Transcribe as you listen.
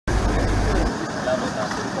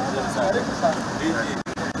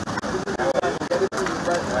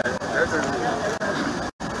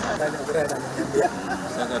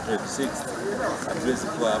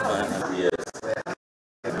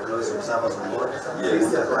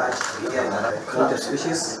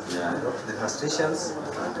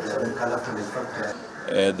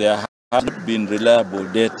There has not been reliable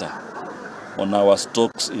data on our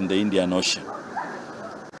stocks in the Indian Ocean.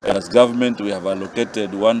 As government, we have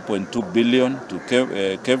allocated 1.2 billion to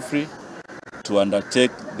kmfri to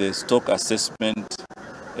undertake the stock assessment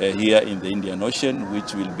here in the Indian Ocean,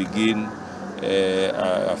 which will begin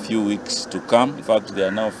a few weeks to come. In fact, they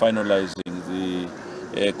are now finalizing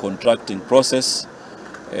the contracting process,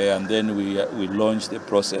 and then we launch the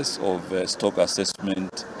process of stock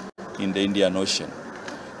assessment in the Indian Ocean.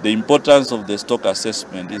 The importance of the stock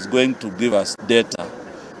assessment is going to give us data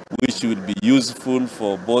which will be useful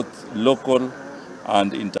for both local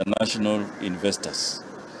and international investors.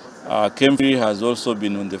 kmfri has also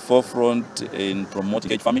been on the forefront in promoting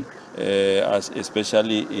cage farming,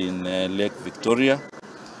 especially in Lake Victoria.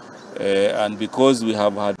 And because we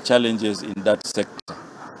have had challenges in that sector,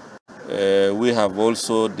 we have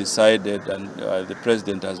also decided, and the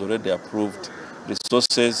President has already approved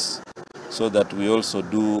resources so that we also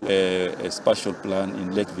do a special plan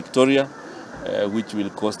in Lake Victoria, which will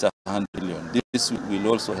cost 100 million. This will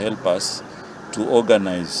also help us to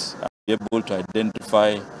organize and be able to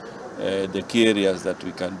identify the key areas that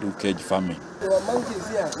we can do cage farming. There were monkeys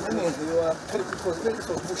here, many, they were because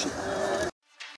of bushy.